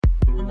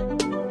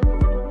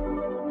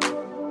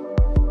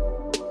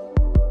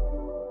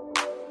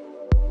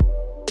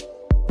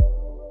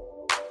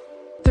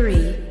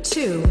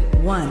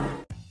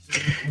1.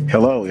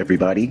 Hello,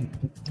 everybody.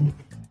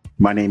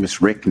 My name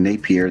is Rick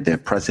Napier, the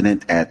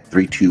president at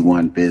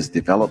 321 Biz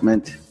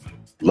Development,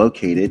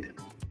 located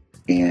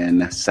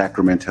in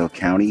Sacramento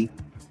County,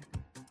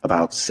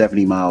 about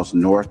 70 miles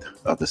north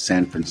of the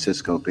San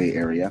Francisco Bay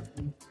Area.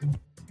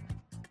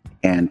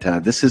 And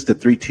this is the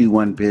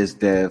 321 Biz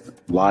Dev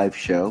live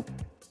show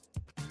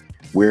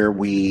where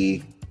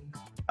we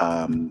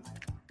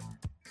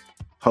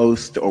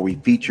host or we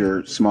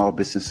feature small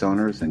business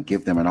owners and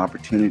give them an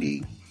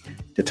opportunity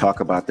to talk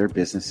about their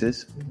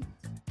businesses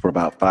for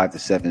about 5 to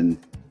 7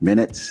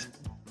 minutes.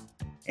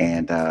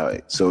 And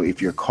so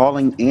if you're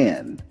calling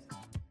in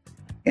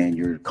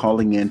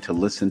to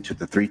listen to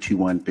the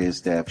 321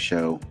 Biz Dev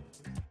show,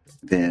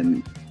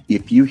 then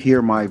if you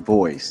hear my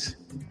voice,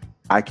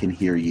 I can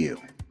hear you.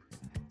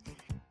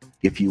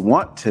 If you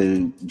want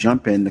to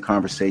jump in the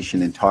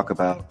conversation and talk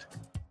about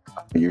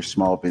your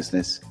small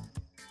business,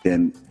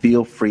 then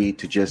feel free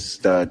to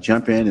just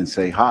jump in and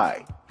say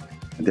hi.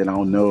 And then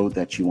I'll know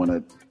that you want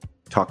to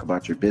talk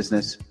about your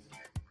business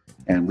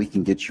and we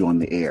can get you on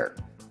the air.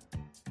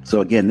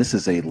 So again, this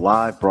is a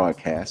live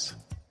broadcast.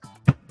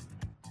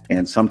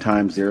 And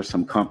sometimes there are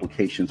some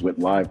complications with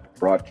live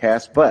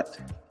broadcasts, but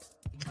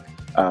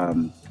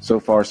so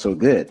far so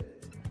good.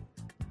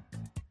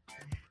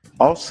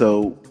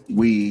 Also,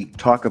 we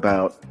talk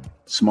about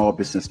small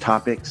business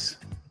topics.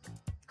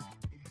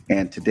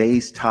 And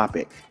today's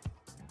topic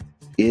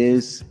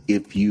is,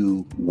 if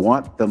you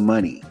want the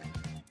money,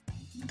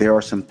 there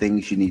are some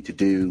things you need to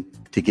do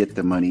to get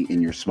the money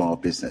in your small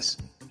business.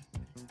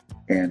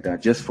 And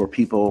just for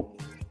people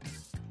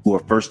who are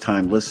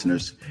first-time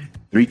listeners,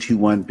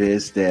 321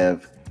 Biz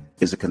Dev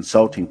is a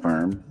consulting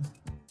firm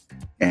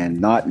and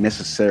not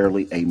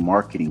necessarily a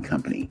marketing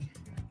company.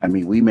 I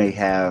mean, we may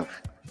have,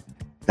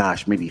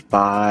 maybe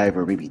 5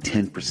 or maybe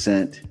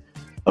 10%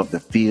 of the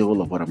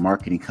feel of what a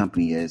marketing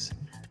company is,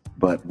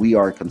 but we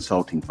are a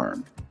consulting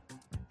firm.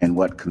 And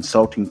what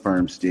consulting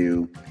firms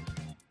do,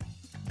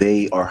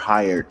 they are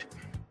hired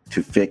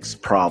to fix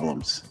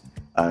problems,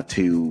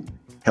 to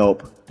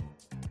help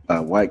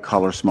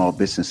white-collar small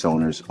business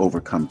owners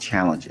overcome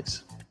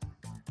challenges.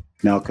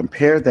 Now,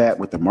 compare that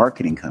with a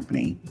marketing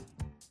company.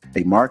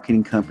 A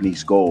marketing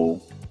company's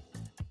goal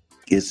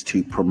is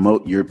to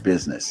promote your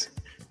business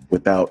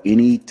without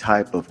any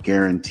type of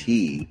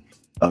guarantee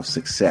of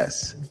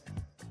success.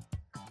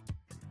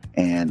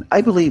 And I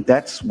believe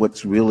that's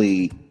what's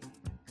really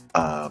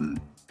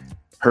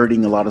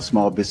hurting a lot of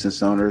small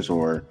business owners,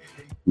 or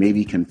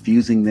maybe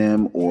confusing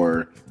them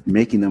or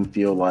making them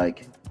feel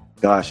like,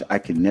 gosh, I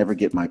can never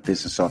get my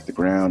business off the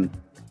ground,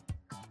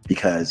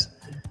 because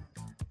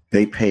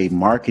they pay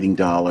marketing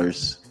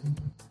dollars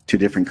to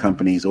different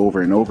companies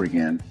over and over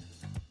again,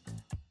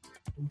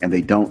 and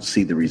they don't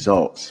see the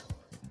results.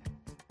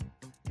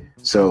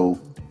 So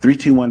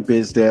 321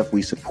 Biz Dev,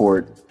 we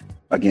support,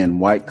 again,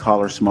 white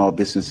collar small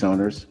business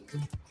owners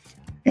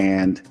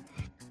and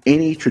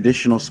any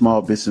traditional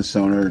small business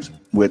owners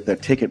with the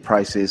ticket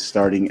prices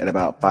starting at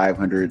about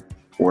 $500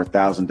 or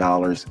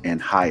 $1,000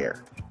 and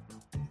higher.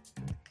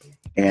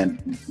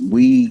 And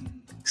we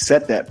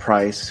set that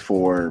price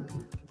for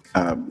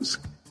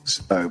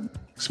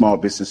small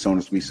business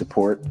owners we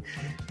support,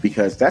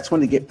 because that's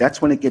when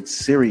it gets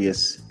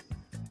serious,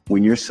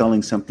 when you're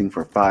selling something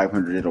for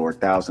 $500 or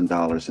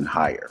 $1,000 and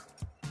higher.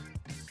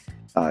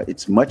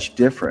 It's much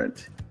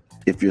different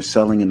if you're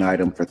selling an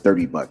item for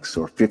 $30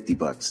 or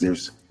 $50.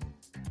 There's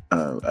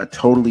a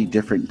totally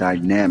different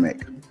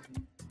dynamic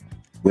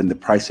when the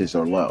prices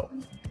are low.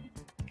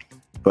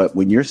 But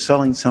when you're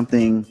selling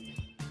something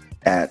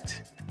at,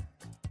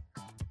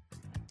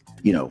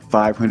 $500,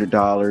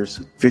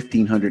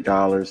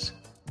 $1,500,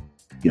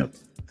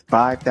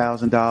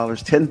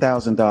 $5,000,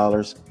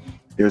 $10,000,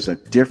 there's a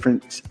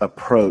different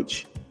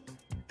approach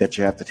that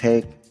you have to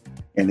take.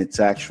 And it's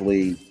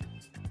actually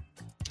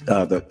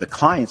the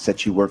clients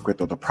that you work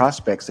with, or the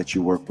prospects that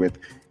you work with,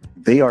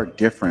 they are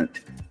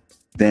different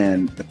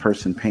than the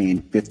person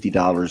paying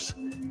 $50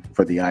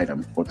 for the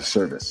item or the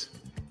service.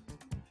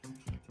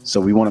 So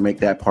we want to make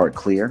that part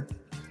clear.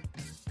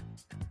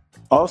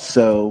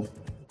 Also,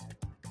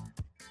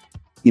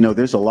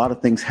 there's a lot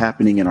of things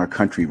happening in our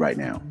country right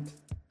now.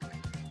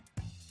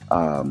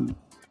 I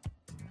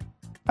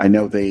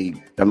know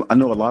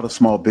a lot of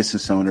small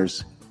business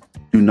owners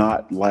do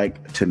not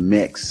like to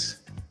mix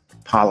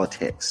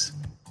politics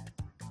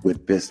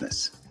with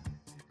business.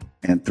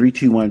 And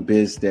 321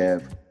 Biz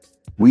Dev,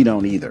 we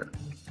don't either.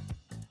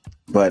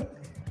 But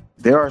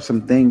there are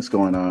some things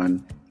going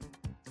on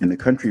in the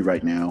country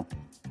right now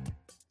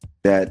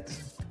that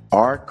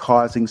are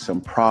causing some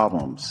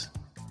problems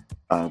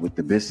with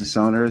the business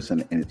owners,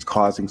 and it's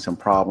causing some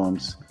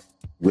problems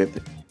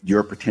with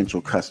your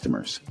potential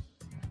customers.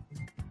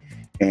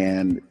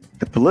 And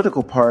the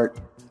political part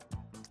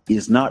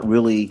is not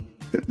really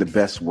the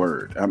best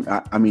word.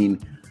 I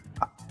mean,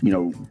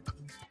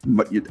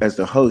 as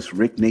the host,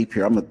 Rick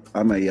Napier,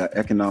 I'm a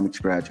economics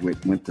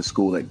graduate, went to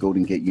school at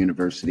Golden Gate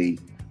University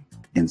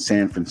in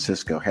San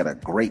Francisco, had a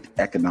great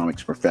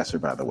economics professor,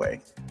 by the way.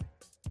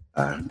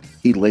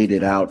 He laid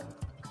it out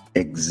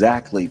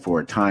exactly for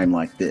a time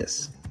like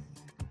this.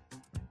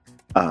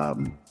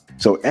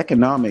 So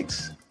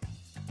economics,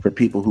 for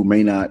people who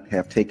may not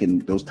have taken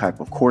those type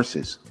of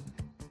courses,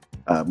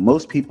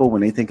 most people,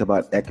 when they think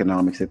about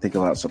economics, they think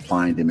about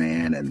supply and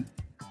demand and,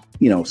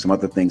 some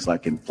other things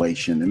like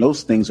inflation. And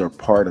those things are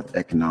part of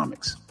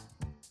economics.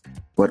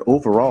 But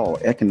overall,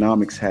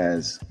 economics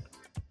has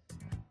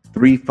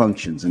three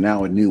functions and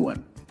now a new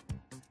one.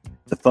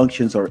 The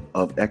functions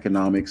of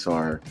economics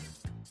are,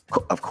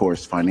 of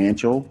course,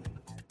 financial.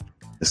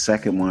 The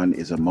second one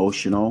is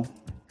emotional.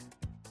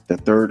 The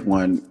third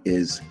one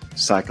is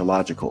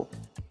psychological.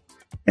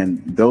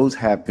 And those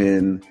have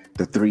been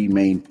the three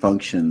main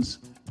functions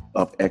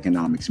of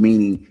economics,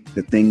 meaning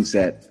the things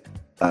that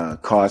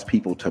cause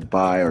people to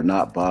buy or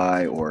not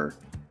buy, or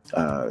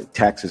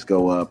taxes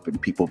go up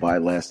and people buy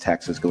less,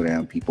 taxes go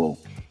down, people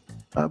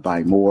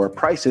buy more,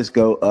 prices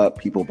go up,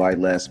 people buy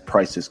less,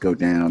 prices go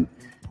down,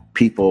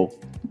 people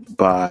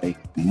buy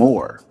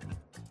more.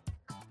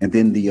 And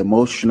then the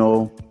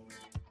emotional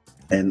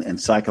and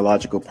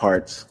psychological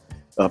parts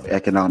of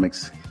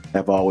economics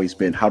have always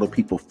been, how do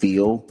people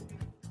feel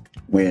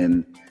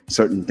when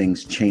certain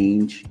things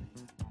change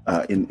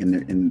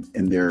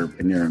in their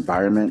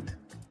environment?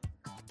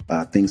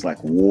 Things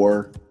like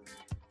war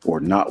or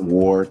not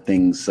war,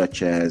 things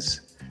such as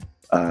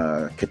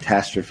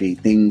catastrophe,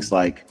 things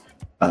like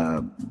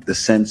the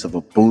sense of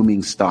a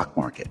booming stock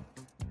market.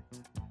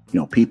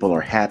 People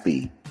are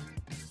happy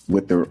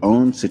with their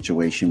own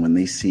situation when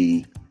they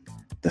see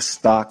the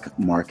stock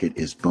market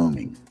is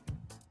booming.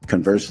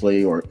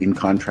 Conversely, or in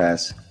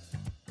contrast,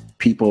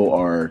 people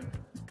are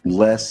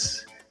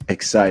less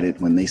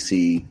excited when they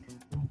see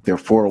their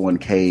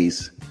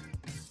 401ks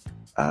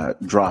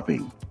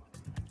dropping,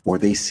 or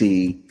they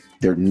see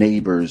their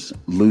neighbors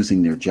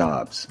losing their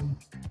jobs.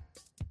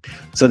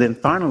 So then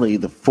finally,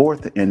 the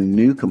fourth and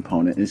new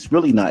component, and it's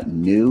really not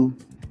new,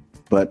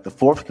 but the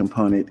fourth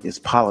component is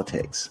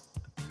politics.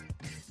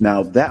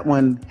 Now, that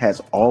one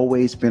has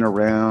always been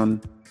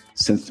around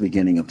since the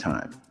beginning of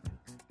time.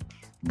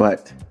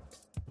 But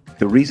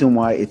the reason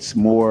why it's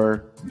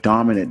more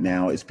dominant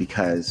now is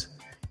because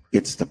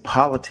it's the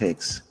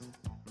politics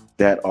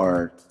that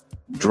are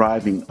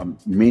driving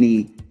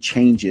many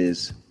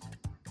changes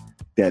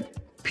that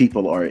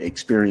people are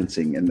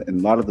experiencing. And a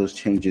lot of those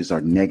changes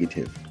are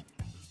negative,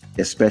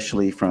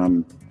 especially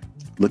from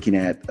looking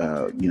at,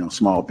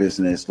 small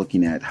business,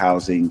 looking at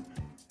housing,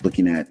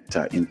 looking at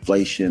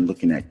inflation,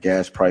 looking at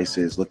gas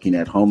prices, looking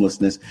at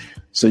homelessness.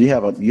 So you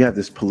have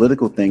this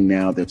political thing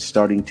now that's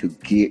starting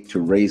to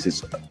raise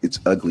its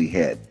ugly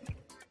head.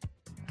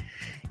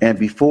 And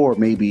before,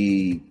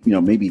 maybe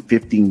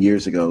 15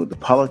 years ago, the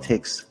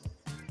politics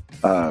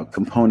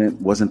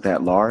component wasn't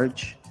that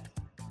large,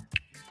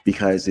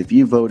 because if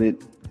you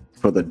voted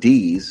for the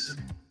D's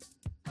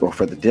or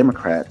for the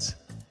Democrats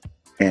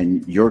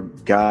and your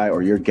guy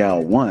or your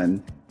gal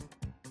won,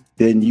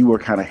 then you were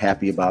kind of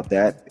happy about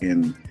that.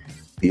 And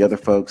the other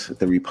folks,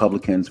 the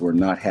Republicans, were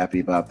not happy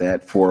about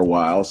that for a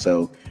while.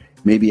 So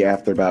maybe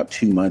after about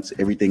 2 months,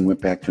 everything went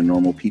back to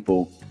normal.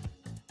 People,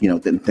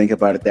 didn't think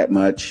about it that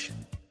much.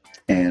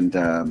 And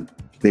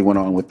they went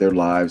on with their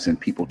lives, and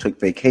people took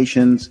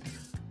vacations.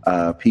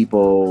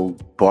 People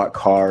bought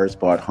cars,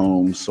 bought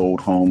homes,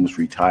 sold homes,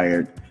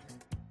 retired,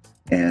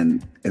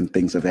 and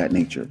things of that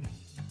nature.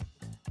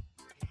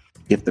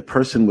 If the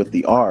person with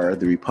the R,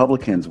 the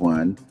Republicans,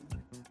 won,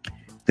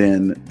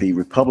 then the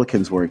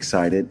Republicans were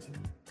excited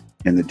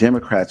and the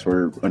Democrats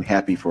were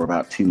unhappy for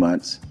about 2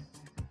 months.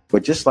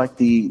 But just like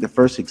the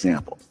first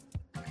example,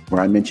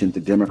 where I mentioned the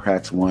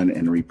Democrats won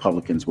and the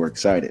Republicans were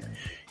excited.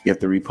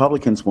 If the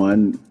Republicans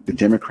won, the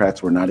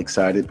Democrats were not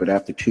excited, but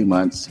after 2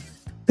 months,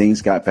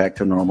 things got back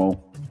to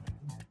normal.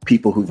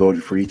 People who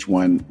voted for each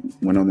one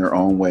went on their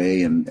own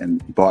way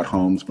and bought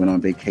homes, went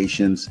on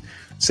vacations,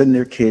 sending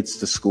their kids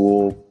to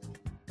school,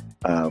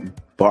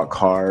 bought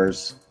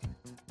cars,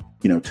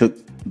 took,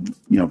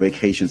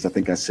 vacations, I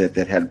think I said,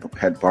 that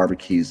had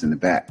barbecues in the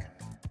back.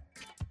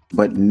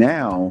 But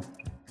now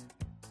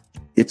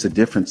it's a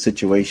different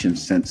situation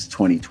since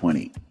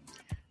 2020.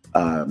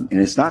 And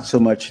it's not so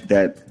much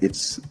that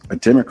it's a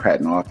Democrat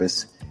in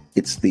office,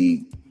 it's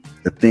the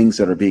things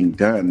that are being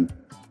done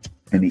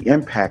and the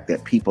impact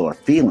that people are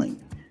feeling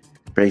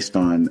based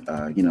on,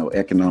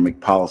 economic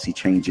policy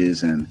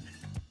changes and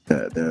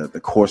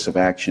the course of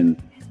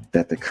action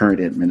that the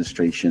current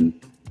administration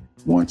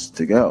wants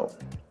to go.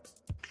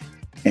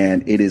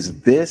 And it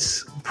is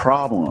this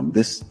problem,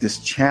 this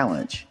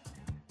challenge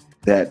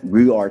that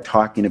we are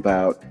talking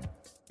about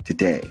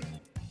today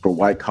for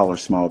white-collar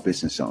small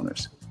business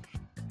owners.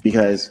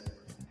 Because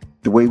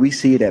the way we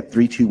see it at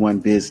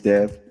 321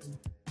 BizDev,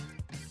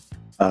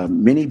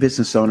 many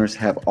business owners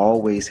have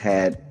always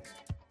had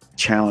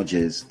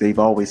challenges. They've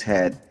always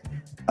had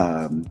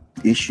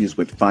issues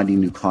with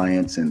finding new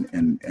clients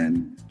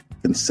and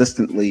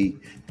consistently,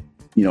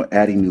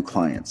 adding new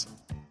clients.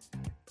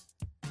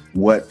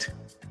 What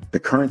the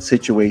current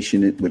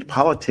situation with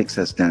politics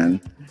has done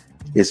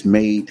is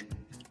made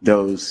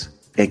those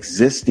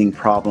existing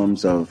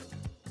problems of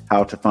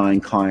how to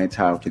find clients,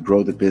 how to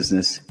grow the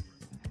business,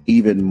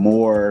 even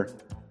more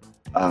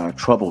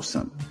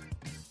troublesome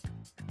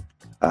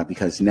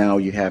because now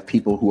you have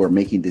people who are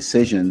making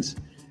decisions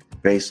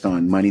based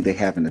on money they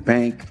have in the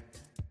bank,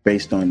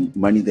 based on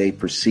money they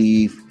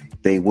perceive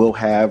they will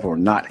have or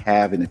not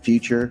have in the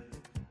future,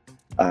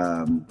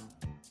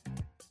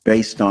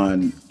 based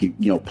on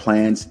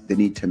plans they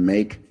need to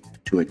make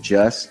to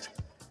adjust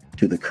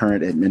to the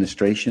current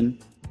administration.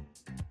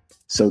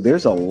 So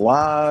there's a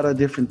lot of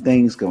different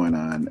things going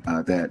on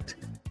that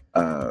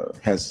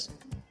has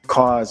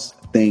caused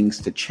things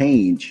to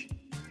change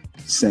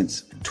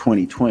since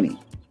 2020.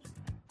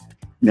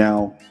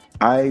 Now,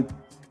 I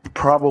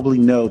probably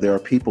know there are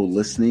people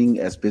listening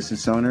as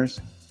business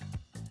owners,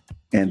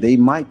 and they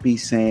might be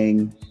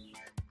saying,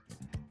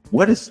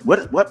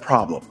 what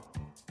problem?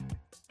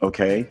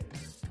 Okay.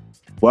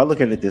 Well, I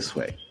look at it this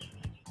way.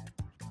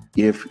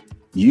 If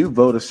you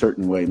vote a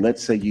certain way,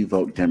 let's say you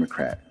vote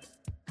Democrat,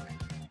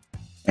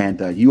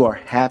 and you are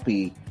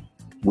happy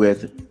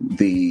with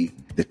the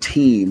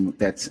team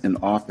that's in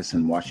office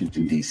in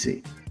Washington,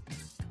 D.C.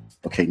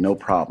 Okay, no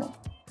problem.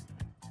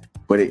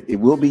 But it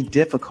will be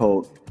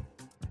difficult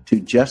to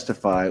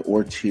justify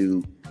or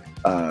to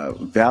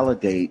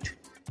validate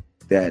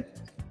that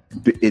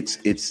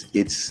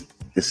it's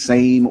the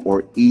same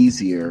or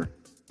easier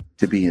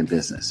to be in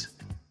business.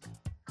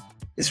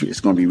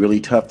 It's going to be really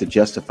tough to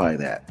justify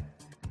that.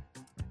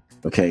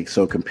 Okay,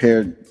 so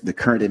compare the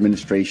current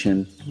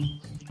administration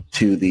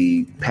to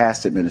the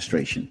past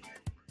administration.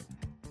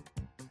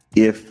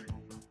 If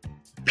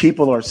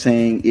people are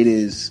saying it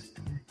is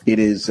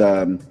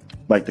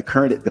like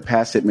the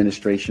past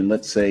administration,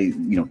 let's say,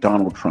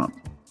 Donald Trump.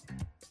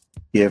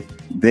 If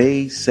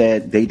they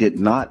said they did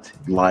not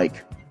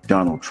like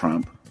Donald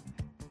Trump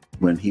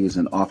when he was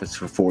in office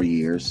for 4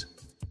 years,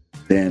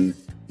 then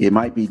it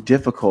might be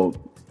difficult,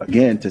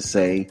 again, to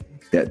say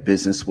that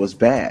business was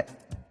bad,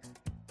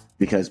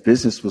 because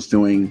business was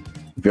doing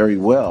very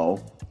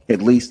well,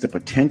 at least the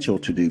potential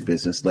to do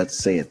business, let's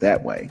say it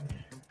that way,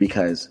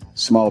 because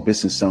small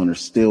business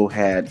owners still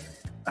had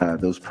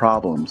those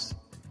problems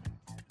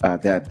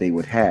that they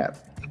would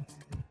have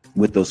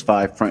with those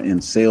 5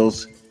 front-end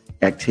sales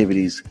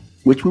activities,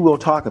 which we will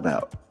talk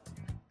about.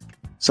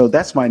 So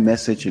that's my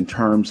message in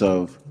terms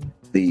of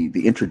the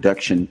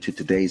introduction to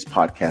today's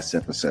podcast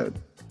episode.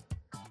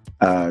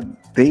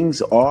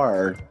 Things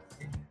are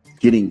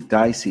getting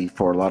dicey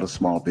for a lot of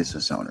small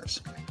business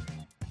owners.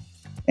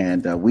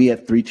 And we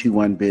at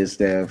 321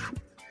 BizDev,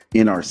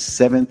 in our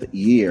 7th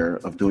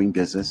year of doing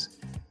business,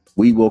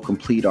 we will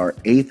complete our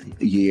 8th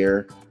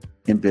year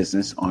in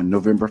business on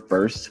November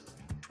 1st,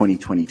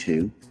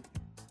 2022.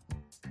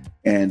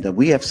 And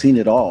we have seen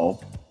it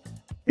all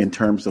in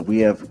terms of we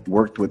have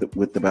worked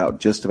with about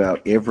just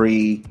about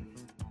every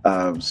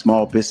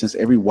small business,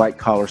 every white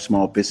collar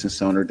small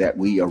business owner that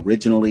we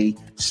originally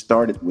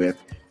started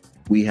with.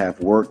 We have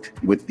worked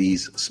with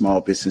these small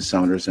business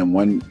owners in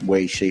one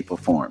way, shape, or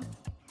form.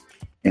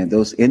 And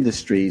those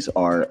industries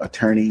are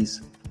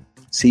attorneys,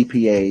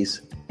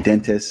 CPAs,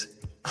 dentists,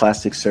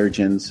 plastic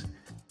surgeons,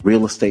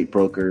 real estate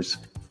brokers,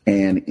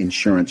 and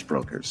insurance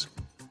brokers.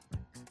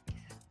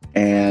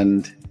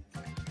 And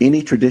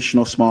any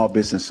traditional small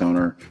business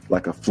owner,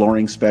 like a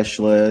flooring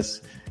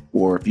specialist,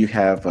 or if you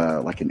have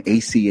like an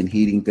AC and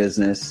heating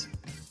business,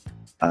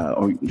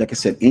 or like I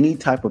said, any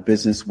type of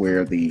business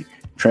where the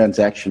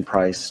transaction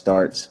price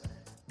starts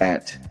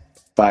at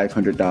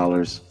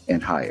 $500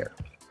 and higher.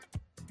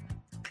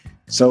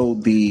 So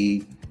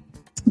the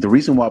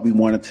reason why we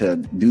wanted to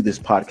do this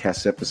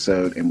podcast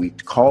episode, and we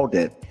called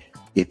it,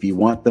 "If you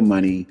want the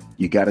money,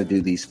 you got to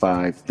do these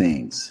 5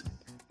 things."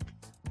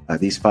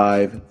 These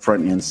 5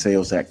 front-end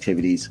sales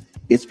activities,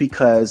 it's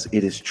because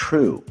it is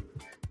true.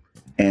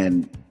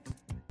 And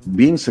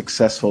being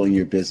successful in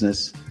your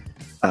business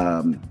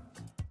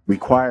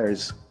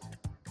requires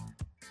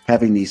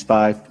having these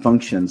 5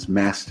 functions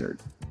mastered.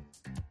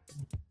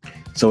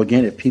 So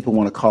again, if people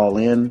want to call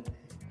in,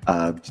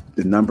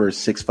 the number is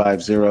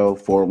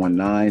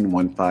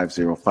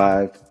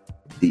 650-419-1505.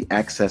 The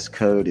access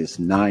code is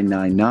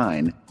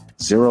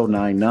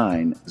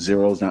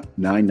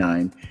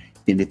 999-099-099.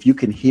 And if you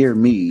can hear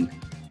me,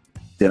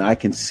 then I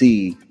can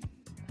see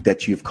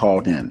that you've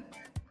called in.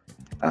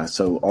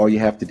 So all you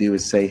have to do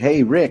is say,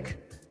 "Hey, Rick,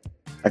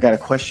 I got a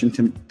question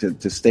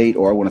to state,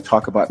 or I want to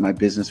talk about my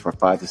business for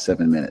 5 to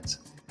 7 minutes."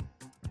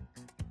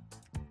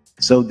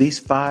 So these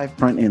 5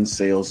 front-end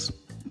sales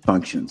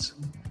functions,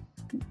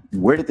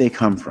 where did they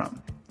come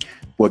from?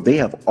 Well, they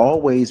have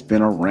always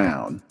been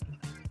around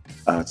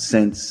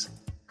since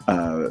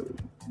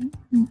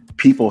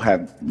people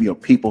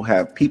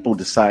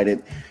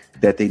decided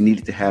that they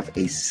needed to have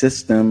a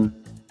system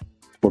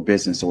for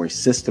business, or a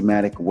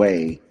systematic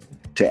way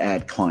to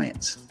add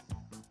clients.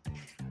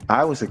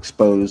 I was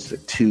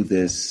exposed to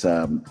this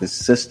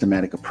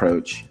systematic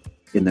approach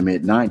in the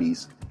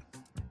mid-90s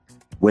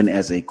when,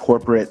 as a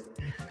corporate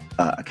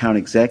account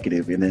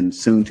executive, and then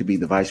soon to be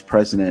the vice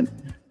president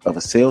of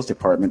a sales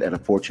department at a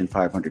Fortune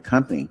 500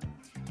 company.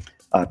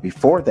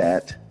 Before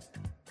that,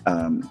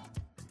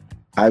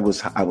 I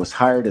was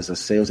hired as a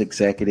sales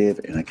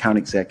executive and account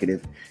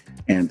executive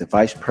and the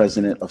vice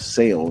president of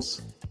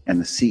sales and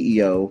the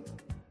CEO,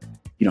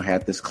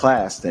 had this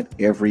class that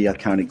every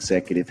account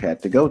executive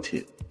had to go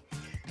to.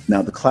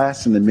 Now, the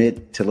class in the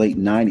mid to late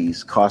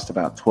 90s cost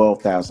about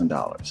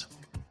 $12,000.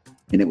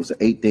 And it was an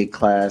 8-day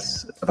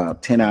class,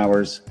 about 10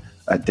 hours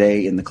a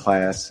day in the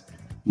class,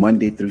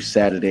 Monday through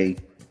Saturday.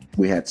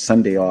 We had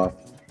Sunday off.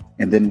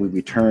 And then we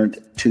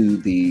returned to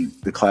the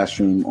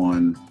classroom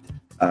on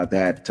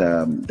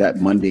that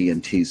Monday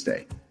and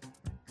Tuesday.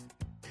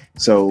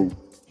 So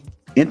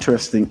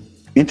interesting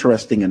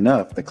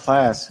enough, the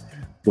class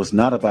was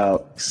not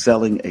about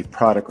selling a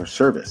product or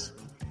service.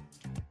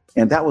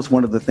 And that was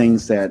one of the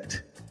things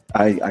that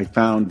I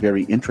found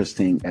very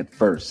interesting at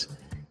first,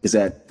 is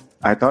that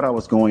I thought I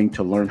was going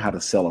to learn how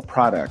to sell a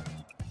product,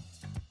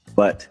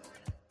 but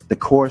the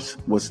course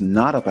was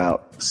not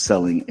about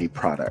selling a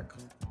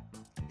product.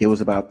 It was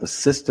about the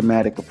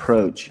systematic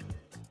approach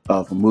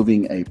of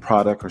moving a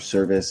product or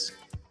service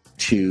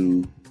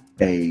to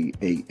a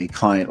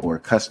client or a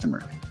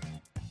customer.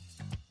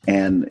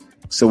 And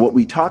so what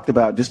we talked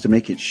about, just to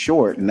make it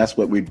short, and that's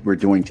what we're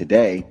doing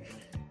today,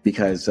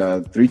 because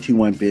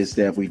 321 Biz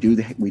Dev, we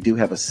do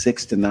have a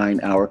 6 to 9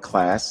 hour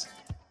class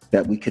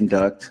that we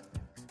conduct,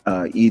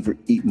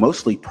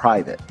 mostly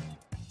private.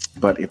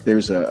 But if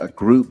there's a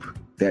group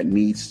that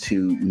needs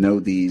to know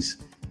these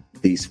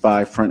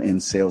 5 front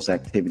end sales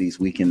activities,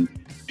 we can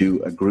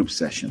do a group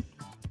session.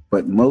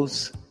 But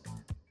most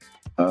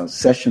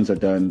sessions are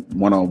done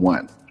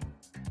one-on-one.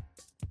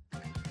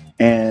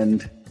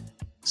 And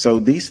so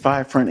these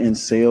 5 front end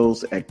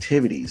sales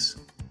activities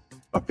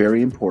are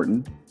very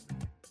important.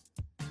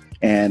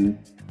 And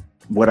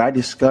what I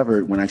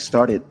discovered when I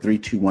started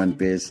 321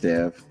 Biz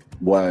Dev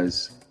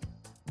was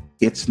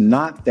it's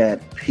not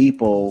that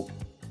people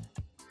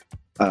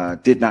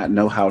did not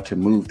know how to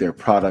move their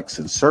products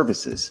and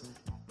services.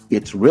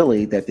 It's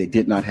really that they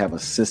did not have a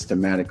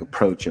systematic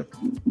approach of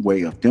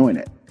way of doing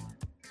it.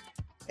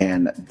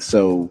 And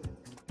so,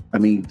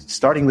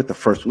 starting with the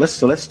first, let's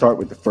start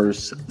with the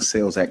first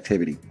sales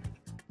activity.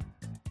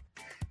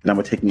 And I'm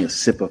gonna take me a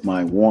sip of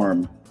my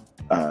warm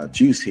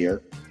juice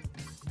here.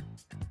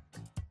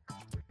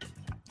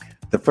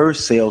 The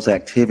first sales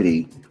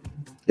activity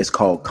is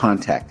called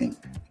contacting.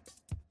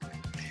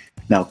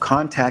 Now,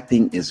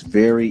 contacting is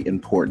very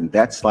important.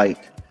 That's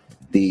like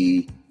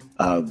the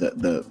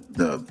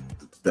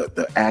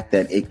act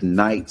that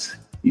ignites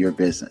your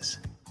business.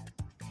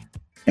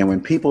 And when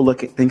people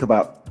think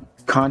about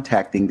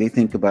contacting, they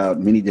think about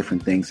many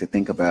different things. They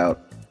think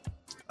about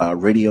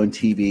radio and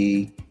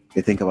TV.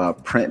 They think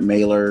about print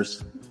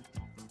mailers.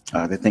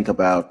 They think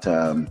about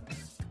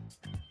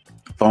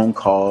phone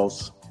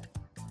calls.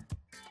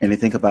 And they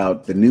think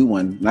about the new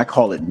one, and I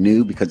call it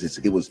new because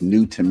it was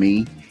new to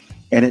me,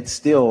 and it's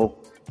still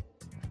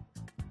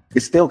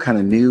kind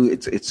of new.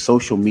 It's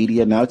social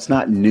media. Now, it's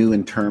not new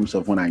in terms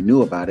of when I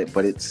knew about it,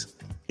 but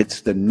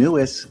it's the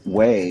newest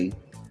way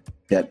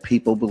that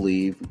people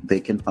believe they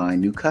can find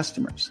new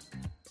customers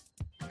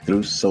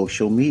through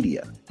social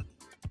media.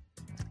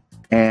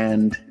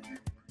 And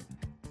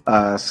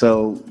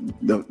so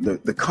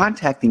the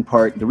contacting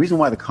part, the reason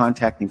why the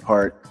contacting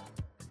part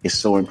is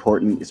so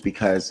important is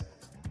because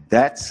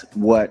that's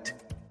what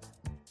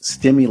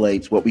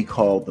stimulates what we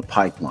call the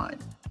pipeline.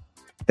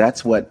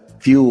 That's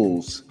what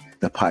fuels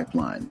the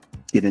pipeline.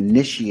 It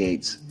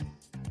initiates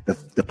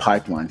the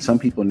pipeline. Some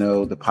people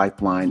know the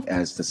pipeline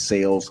as the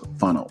sales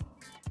funnel.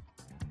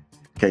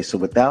 Okay, so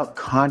without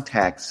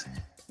contacts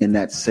in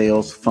that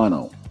sales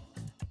funnel,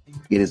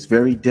 it is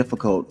very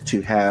difficult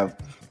to have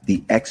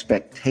the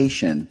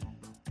expectation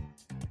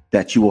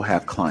that you will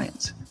have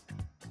clients.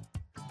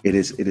 It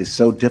is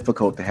so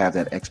difficult to have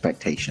that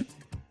expectation.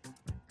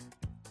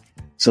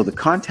 So the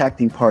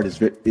contacting part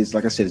is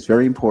like I said, is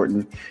very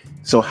important.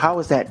 So how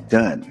is that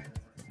done?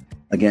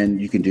 Again,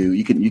 you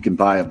can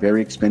buy a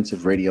very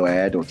expensive radio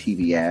ad or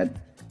TV ad.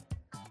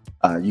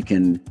 You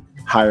can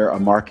hire a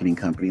marketing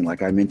company,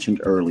 like I mentioned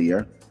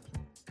earlier.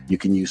 You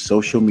can use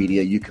social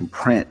media. You can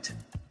print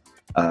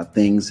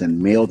things and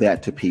mail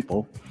that to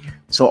people.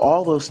 So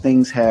all those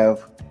things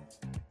have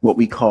what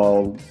we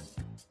call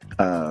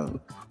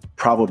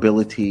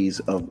probabilities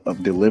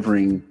of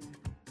delivering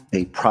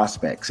a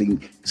prospect.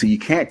 So you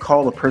can't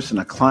call a person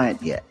a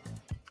client yet.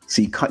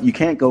 See, you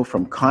can't go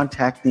from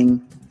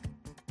contacting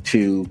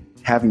to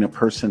having a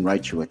person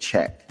write you a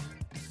check.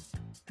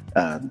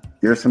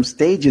 There are some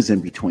stages in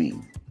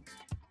between.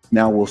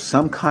 Now, will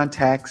some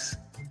contacts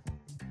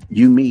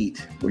you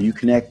meet or you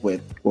connect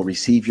with or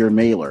receive your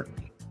mailer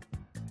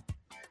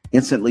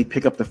instantly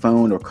pick up the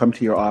phone or come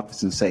to your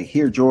office and say,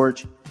 "Here,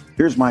 George,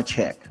 here's my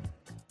check"?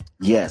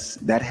 Yes,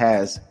 that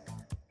has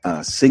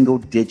single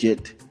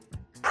digit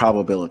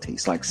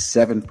probabilities, like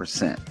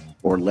 7%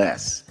 or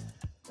less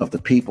of the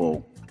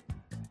people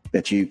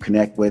that you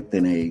connect with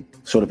in a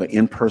sort of an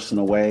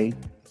impersonal way,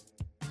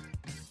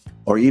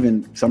 or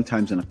even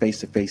sometimes in a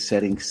face-to-face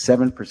setting,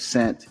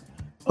 7%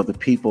 of the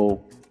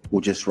people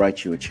will just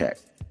write you a check.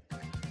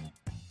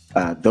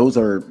 Those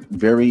are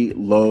very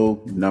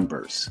low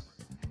numbers.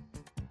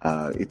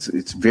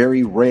 It's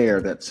very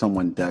rare that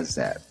someone does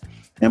that.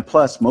 And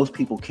plus, most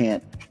people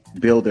can't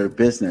build their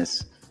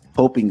business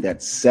hoping that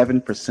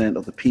 7%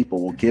 of the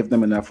people will give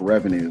them enough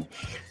revenue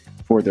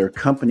for their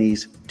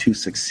companies to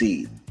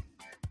succeed.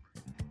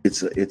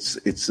 There's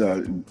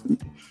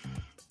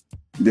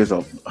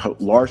a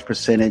large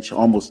percentage,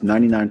 almost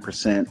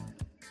 99%,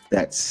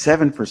 that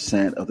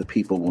 7% of the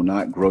people will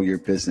not grow your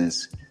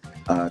business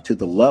to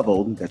the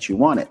level that you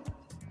want it.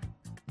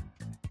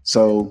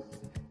 So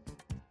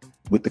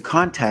with the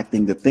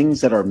contacting, the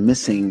things that are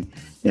missing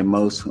in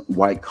most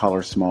white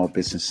collar small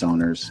business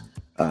owners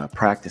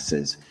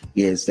practices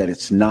is that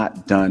it's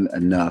not done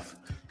enough.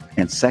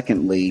 And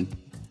secondly,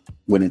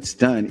 when it's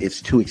done,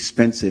 it's too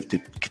expensive to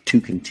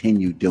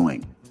continue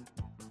doing.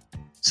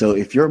 So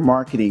if your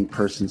marketing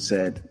person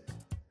said,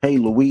 hey,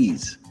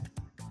 Louise,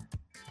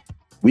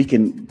 we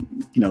can,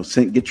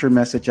 get your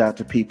message out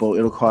to people.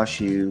 It'll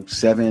cost you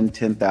 $7,000,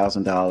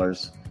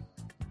 $10,000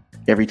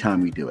 every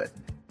time we do it.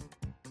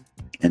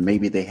 And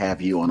maybe they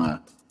have you on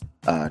a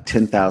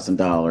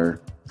 $10,000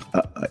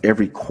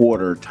 every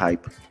quarter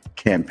type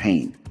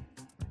campaign.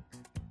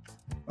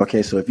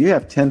 Okay, so if you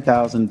have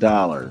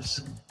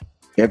 $10,000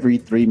 every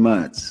 3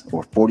 months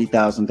or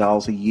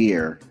 $40,000 a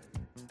year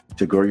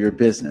to grow your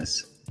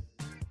business,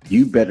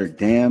 you better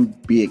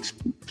be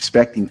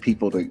expecting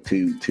people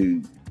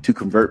to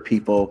convert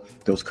people,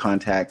 those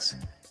contacts,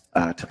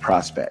 to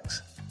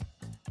prospects.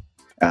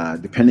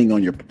 Depending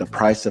on the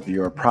price of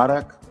your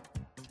product,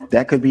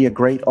 that could be a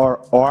great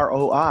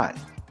ROI,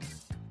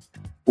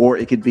 or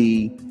it could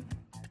be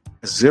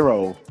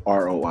zero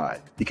ROI.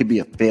 It could be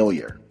a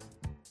failure.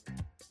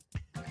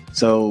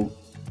 So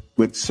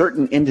with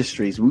certain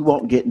industries, we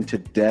won't get into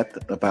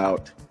depth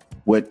about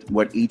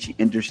what each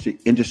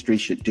industry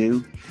should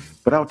do,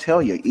 but I'll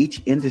tell you,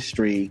 each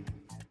industry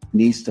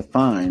needs to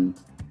find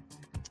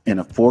an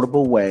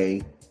affordable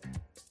way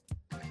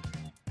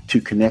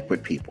to connect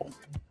with people.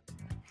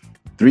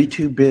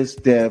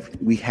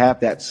 32BizDev, we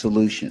have that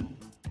solution.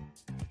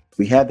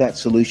 We have that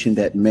solution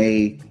that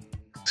may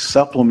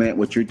supplement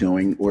what you're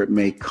doing, or it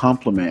may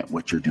complement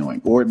what you're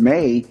doing, or it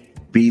may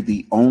be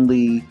the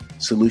only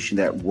solution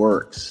that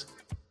works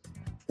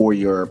for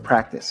your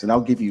practice. And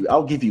I'll give you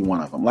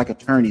one of them, like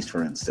attorneys,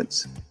 for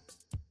instance.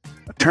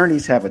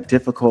 Attorneys have a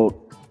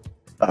difficult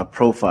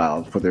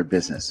profile for their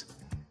business.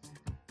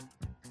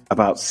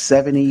 About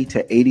 70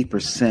 to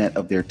 80%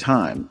 of their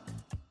time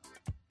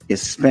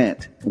is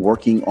spent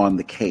working on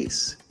the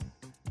case,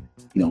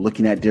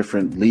 looking at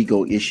different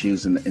legal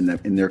issues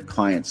in their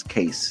client's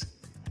case.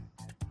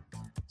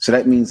 So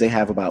that means they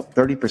have about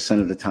 30%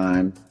 of the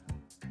time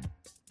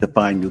to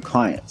find new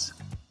clients.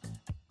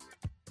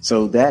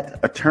 So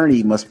that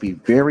attorney must be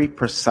very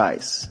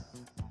precise.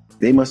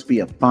 They must be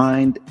a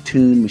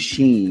fine-tuned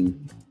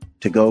machine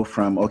to go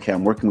from, okay,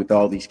 I'm working with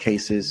all these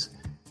cases,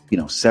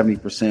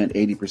 70%,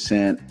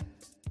 80%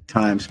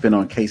 time spent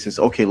on cases.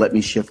 Okay, let me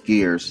shift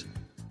gears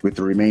with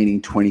the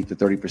remaining 20 to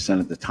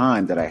 30% of the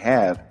time that I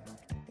have,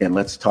 and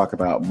let's talk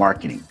about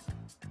marketing.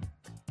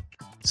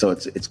 So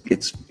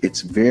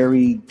it's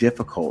very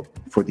difficult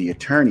for the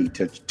attorney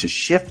to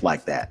shift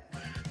like that,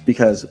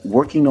 because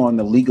working on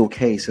the legal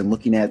case and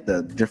looking at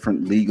the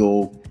different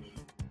legal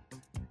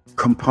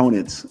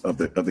components of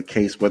the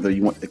case, whether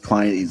you want the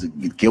client is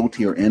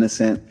guilty or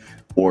innocent,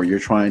 or you're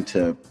trying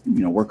to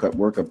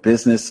work a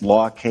business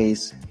law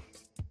case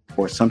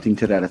or something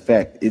to that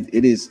effect,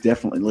 it is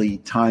definitely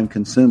time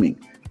consuming,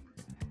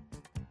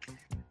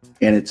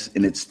 and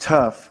it's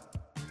tough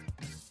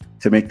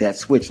to make that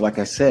switch. Like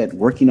I said,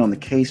 working on the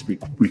case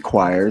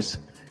requires,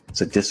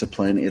 it's a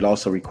discipline. It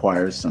also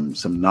requires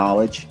some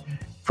knowledge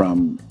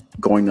from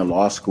going to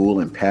law school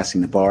and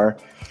passing the bar.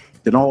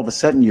 Then all of a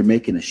sudden you're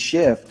making a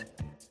shift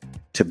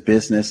to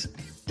business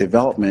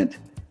development,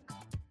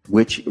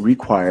 which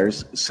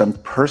requires some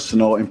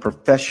personal and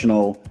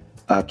professional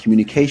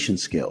communication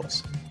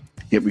skills.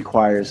 It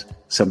requires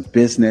some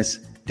business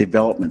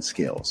development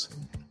skills.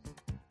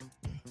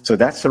 So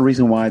that's the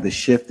reason why the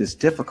shift is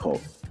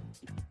difficult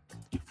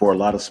for a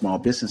lot of small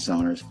business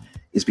owners,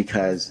 is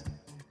because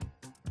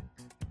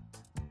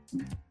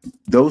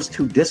those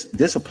two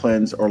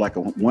disciplines are like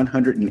a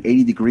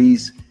 180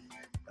 degrees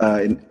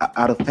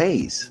out of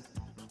phase.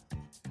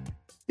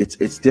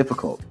 It's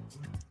difficult.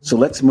 So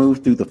let's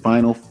move through the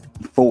final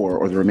four,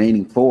 or the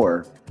remaining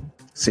four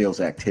sales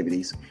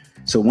activities.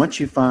 So once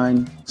you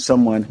find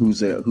someone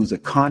who's a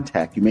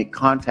contact, you make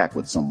contact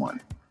with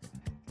someone.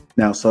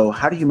 Now, so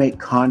how do you make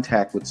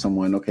contact with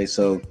someone? Okay,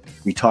 so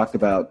we talked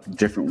about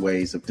different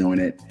ways of doing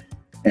it,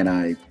 and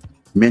I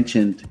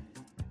mentioned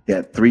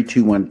that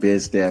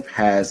 321BizDev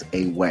has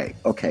a way.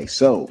 Okay,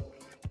 so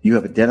you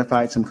have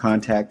identified some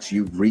contacts,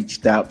 you've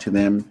reached out to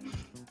them.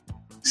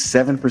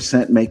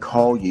 7% may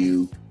call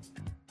you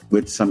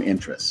with some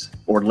interest,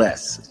 or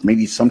less.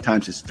 Maybe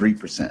sometimes it's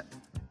 3%.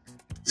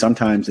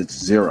 Sometimes it's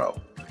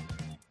 0.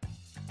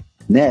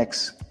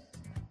 Next,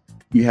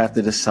 you have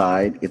to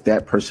decide if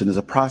that person is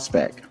a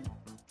prospect.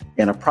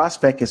 And a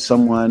prospect is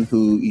someone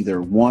who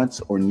either wants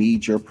or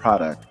needs your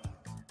product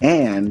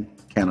and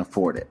can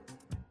afford it.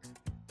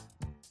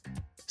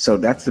 So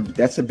that's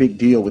a big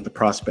deal with the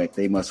prospect.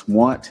 They must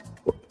want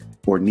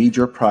or need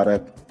your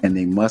product and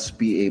they must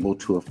be able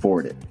to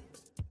afford it.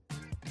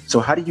 So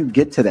how do you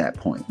get to that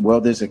point?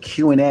 Well, there's a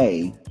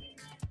Q&A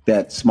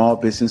that small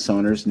business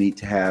owners need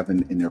to have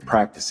in their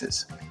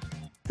practices.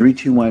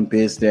 321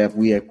 BizDev,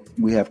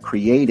 we have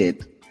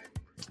created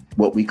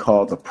what we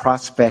call the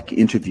prospect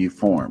interview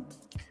form,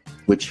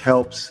 which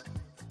helps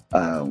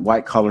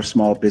white collar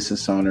small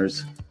business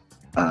owners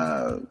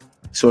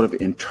sort of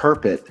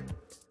interpret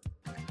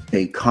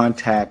a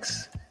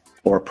contact's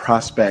or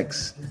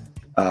prospect's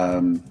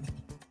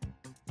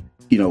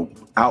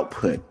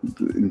output.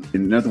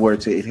 In other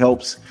words, it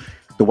helps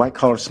the white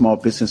collar small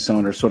business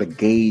owner sort of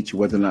gauge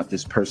whether or not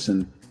this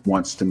person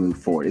wants to move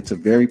forward. It's a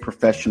very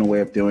professional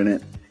way of doing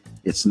it.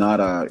 It's not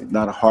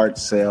a hard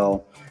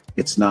sell.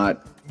 It's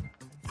not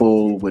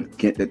full with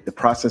the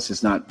process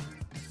is not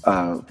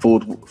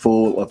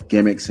full of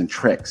gimmicks and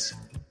tricks.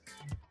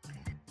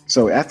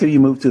 So after you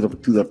move to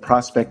the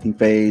prospecting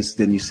phase,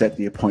 then you set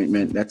the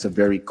appointment. That's a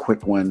very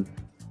quick one.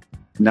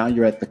 Now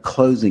you're at the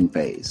closing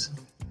phase.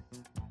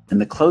 And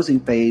the closing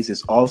phase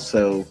is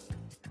also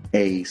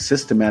a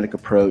systematic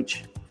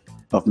approach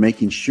of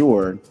making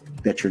sure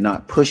that you're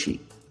not pushy.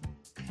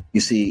 You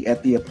see,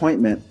 at the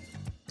appointment,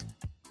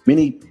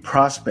 many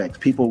prospects,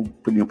 people,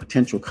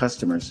 potential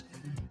customers,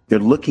 they're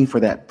looking for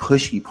that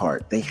pushy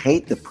part. They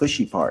hate the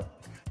pushy part,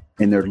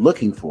 and they're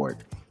looking for it.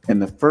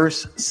 And the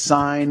first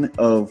sign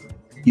of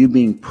you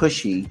being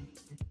pushy,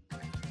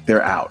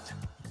 they're out.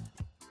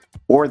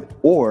 Or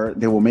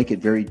they will make it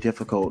very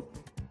difficult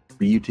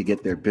for you to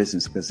get their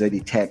business because they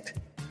detect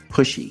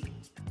pushy.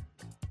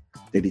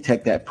 They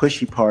detect that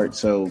pushy part,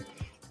 so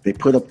they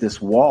put up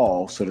this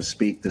wall, so to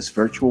speak, this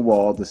virtual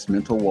wall, this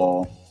mental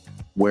wall,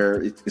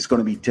 where it's going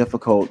to be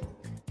difficult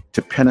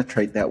to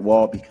penetrate that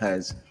wall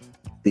because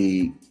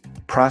the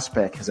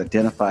prospect has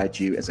identified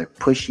you as a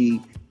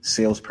pushy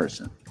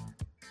salesperson.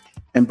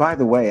 And by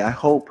the way, I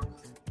hope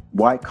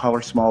white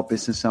collar small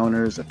business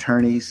owners,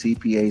 attorneys,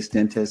 CPAs,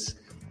 dentists,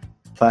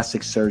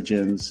 plastic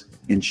surgeons,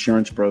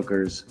 insurance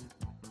brokers,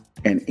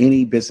 and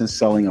any business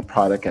selling a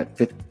product at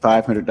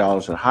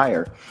 $500 or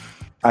higher,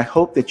 I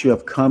hope that you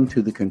have come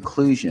to the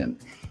conclusion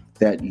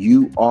that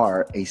you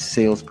are a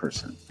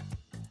salesperson.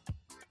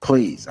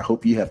 Please, I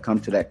hope you have come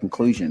to that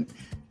conclusion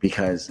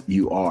because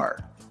you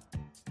are.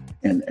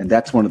 And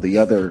that's one of the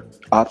other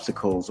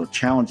obstacles or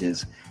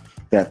challenges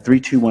that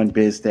 321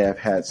 BizDev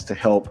has to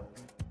help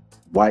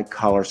white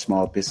collar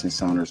small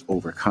business owners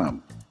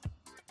overcome.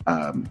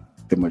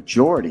 The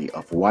majority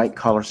of white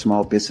collar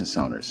small business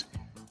owners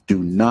do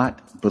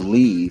not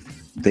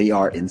believe they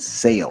are in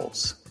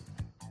sales.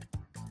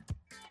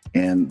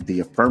 And the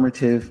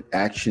affirmative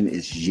action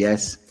is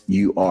yes,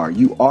 you are.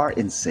 You are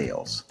in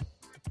sales.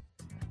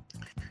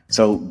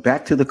 So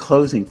back to the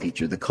closing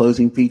feature. The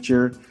closing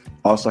feature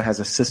also has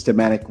a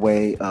systematic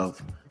way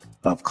of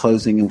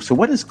closing. So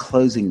what does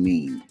closing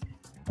mean?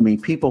 I mean,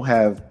 people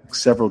have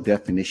several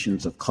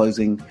definitions of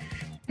closing.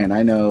 And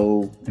I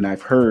know, and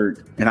I've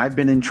heard, and I've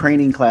been in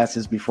training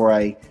classes before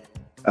I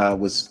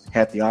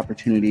had the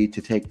opportunity to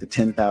take the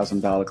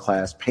 $10,000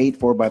 class paid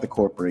for by the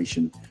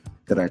corporation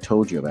that I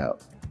told you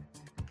about.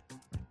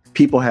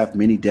 People have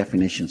many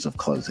definitions of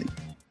closing.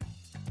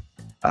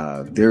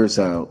 There's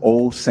an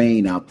old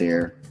saying out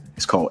there.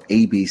 It's called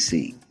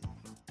ABC.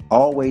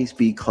 Always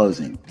be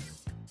closing.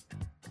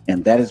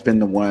 And that has been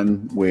the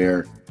one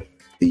where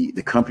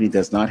the company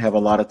does not have a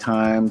lot of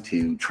time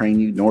to train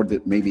you, nor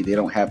that maybe they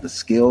don't have the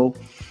skill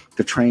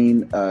to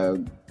train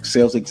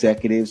sales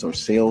executives or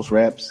sales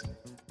reps.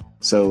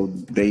 So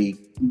they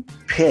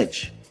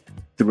pitch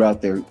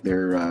throughout their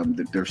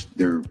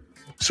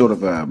sort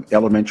of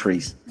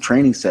elementary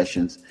training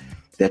sessions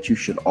that you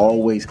should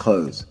always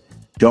close.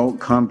 Don't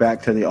come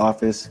back to the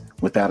office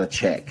without a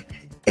check.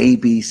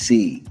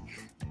 ABC,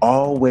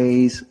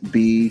 always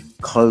be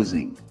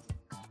closing.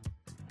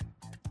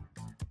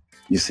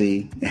 You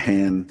see,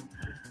 and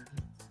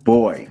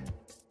boy,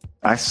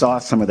 I saw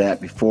some of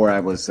that before I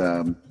was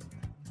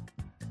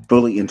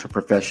fully into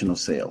professional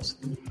sales.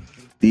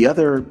 The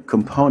other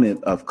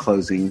component of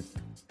closing,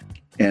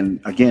 and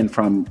again,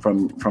 from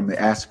the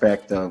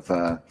aspect of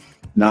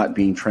not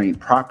being trained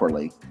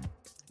properly,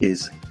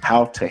 is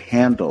how to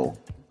handle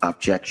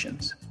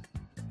objections.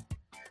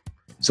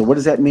 So what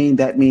does that mean?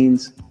 That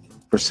means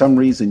for some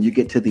reason you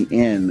get to the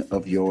end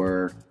of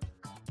your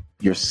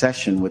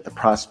session with the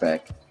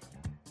prospect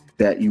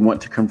that you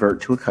want to convert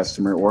to a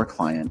customer or a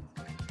client,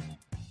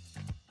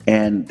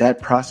 and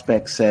that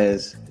prospect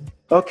says,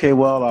 okay,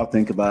 well, I'll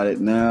think about it.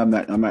 No,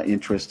 I'm not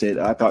interested.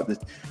 I thought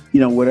that,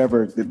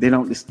 whatever. They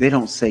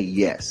don't say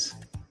yes.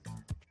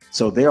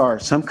 So there are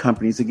some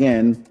companies,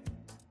 again,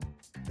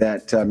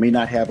 that may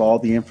not have all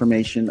the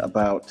information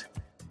about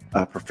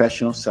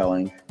professional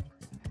selling.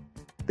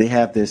 They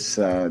have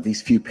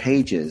these few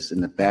pages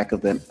in the back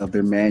of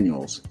their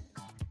manuals.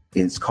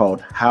 It's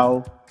called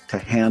How to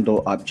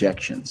Handle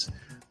Objections,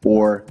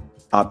 or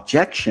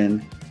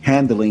Objection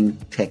Handling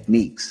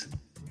Techniques.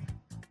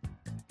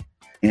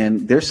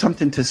 And there's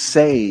something to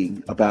say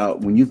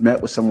about when you've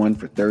met with someone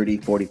for 30,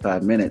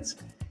 45 minutes,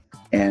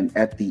 and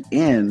at the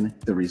end,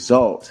 the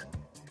result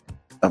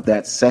of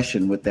that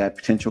session with that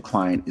potential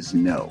client is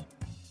no.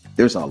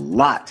 There's a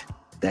lot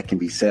that can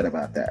be said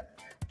about that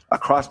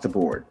across the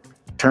board.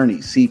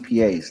 Attorneys,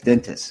 CPAs,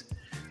 dentists,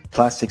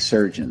 plastic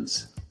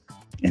surgeons,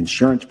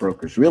 insurance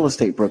brokers, real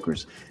estate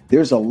brokers.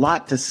 There's a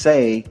lot to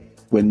say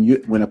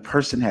when a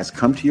person has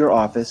come to your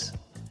office.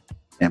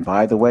 And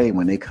by the way,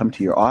 when they come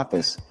to your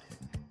office,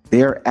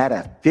 they're at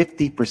a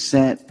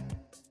 50%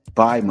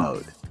 buy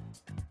mode.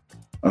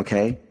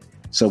 Okay?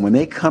 So when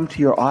they come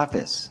to your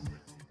office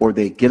or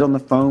they get on the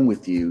phone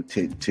with you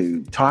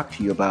to talk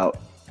to you about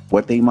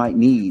what they might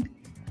need,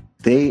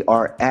 they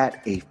are at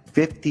a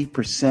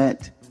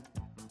 50%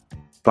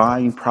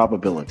 buying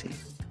probability.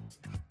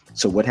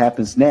 So what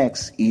happens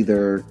next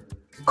either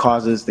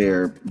causes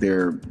their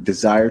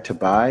desire to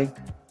buy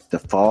to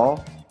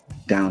fall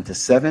down to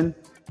 7,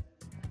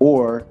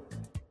 or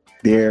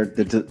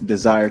the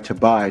desire to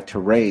buy to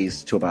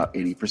raise to about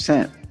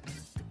 80%.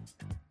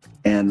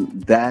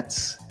 And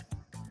that's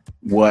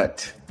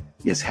what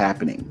is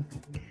happening.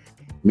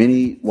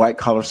 Many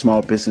white-collar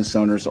small business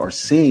owners are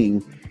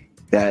seeing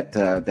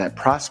that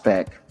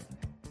prospect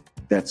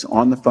that's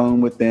on the phone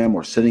with them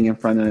or sitting in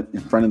front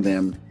of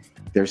them.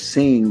 They're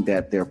seeing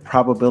that their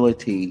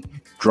probability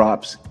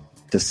drops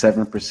to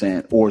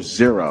 7% or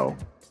 0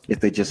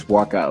 if they just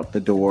walk out the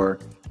door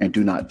and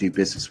do not do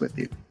business with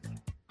you.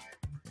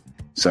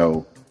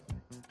 So,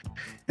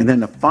 and then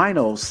the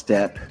final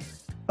step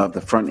of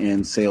the front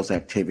end sales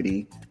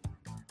activity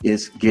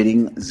is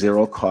getting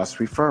zero cost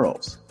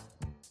referrals.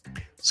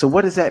 So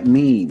what does that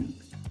mean?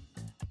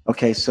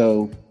 Okay,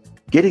 so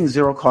getting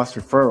zero cost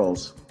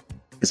referrals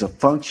is a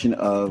function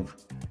of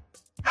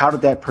how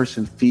did that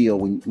person feel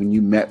when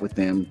you met with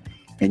them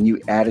and you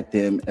added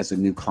them as a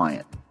new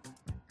client.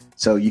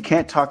 So you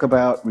can't talk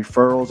about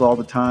referrals all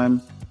the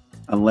time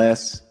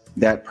unless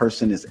that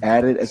person is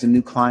added as a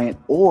new client,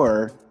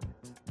 or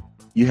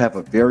you have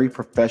a very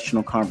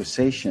professional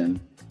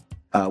conversation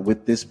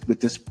with this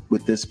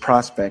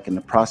prospect, and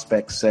the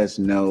prospect says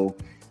no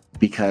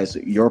because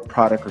your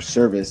product or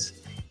service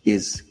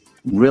is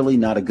really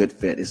not a good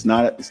fit. It's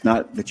not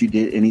that you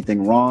did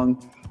anything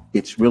wrong.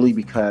 It's really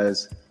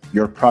because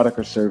your product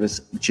or service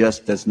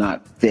just does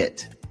not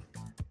fit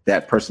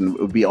that person.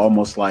 It would be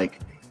almost like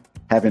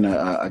having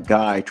a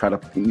guy try to,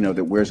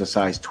 that wears a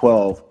size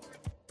 12,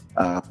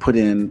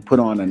 put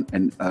on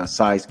a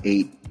size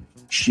 8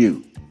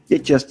 shoe.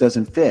 It just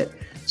doesn't fit.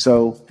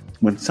 So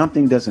when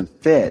something doesn't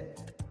fit,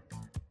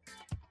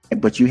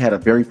 but you had a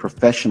very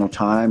professional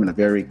time and a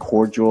very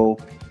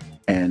cordial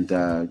and,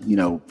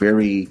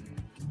 very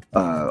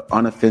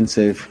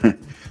unoffensive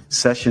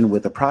session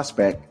with a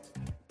prospect,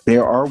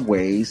 there are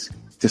ways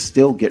to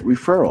still get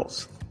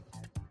referrals.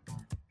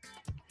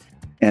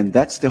 And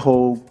that's the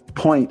whole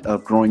point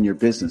of growing your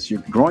business.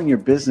 Growing your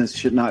business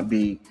should not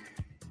be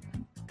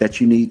that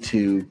you need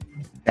to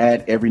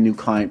add every new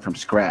client from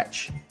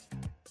scratch,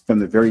 from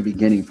the very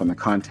beginning, from the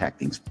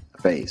contacting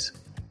phase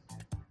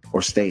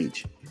or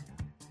stage.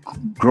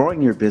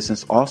 Growing your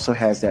business also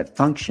has that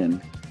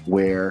function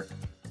where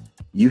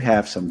you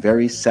have some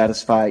very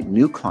satisfied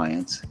new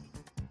clients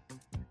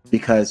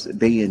because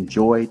they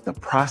enjoyed the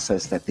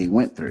process that they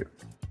went through.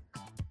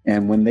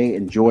 And when they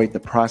enjoyed the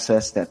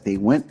process that they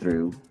went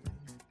through,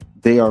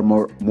 they are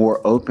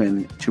more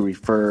open to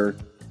refer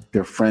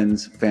their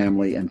friends,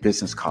 family, and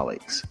business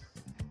colleagues.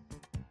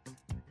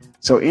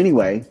 So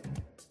anyway,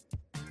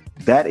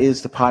 that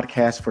is the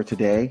podcast for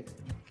today.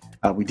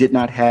 We did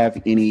not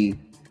have any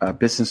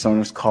business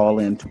owners call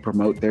in to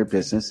promote their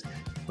business,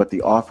 but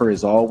the offer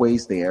is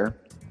always there.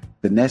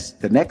 The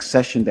next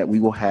session that we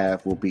will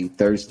have will be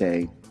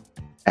Thursday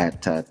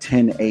at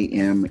 10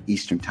 a.m.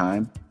 Eastern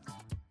Time.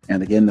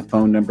 And again, the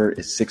phone number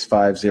is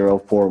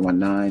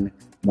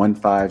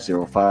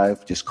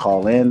 650-419-1505. Just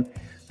call in.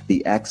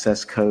 The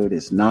access code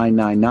is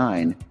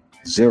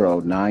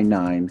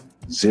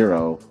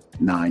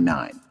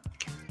 999-099-099.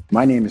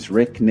 My name is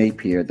Rick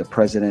Napier, the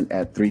president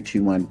at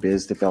 321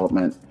 Biz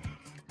Development.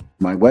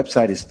 My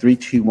website is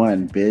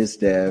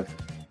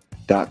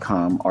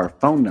 321bizdev.com. Our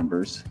phone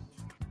numbers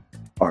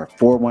are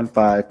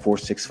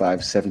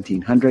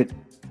 415-465-1700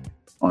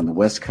 on the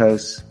West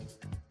Coast.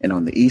 And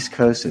on the East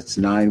Coast, it's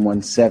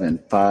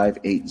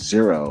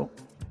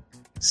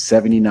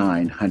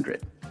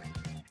 917-580-7900.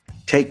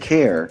 Take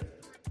care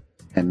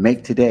and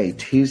make today,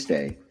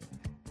 Tuesday,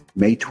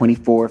 May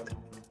 24th,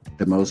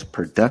 the most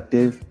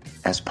productive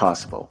as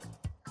possible.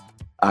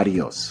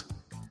 Adios.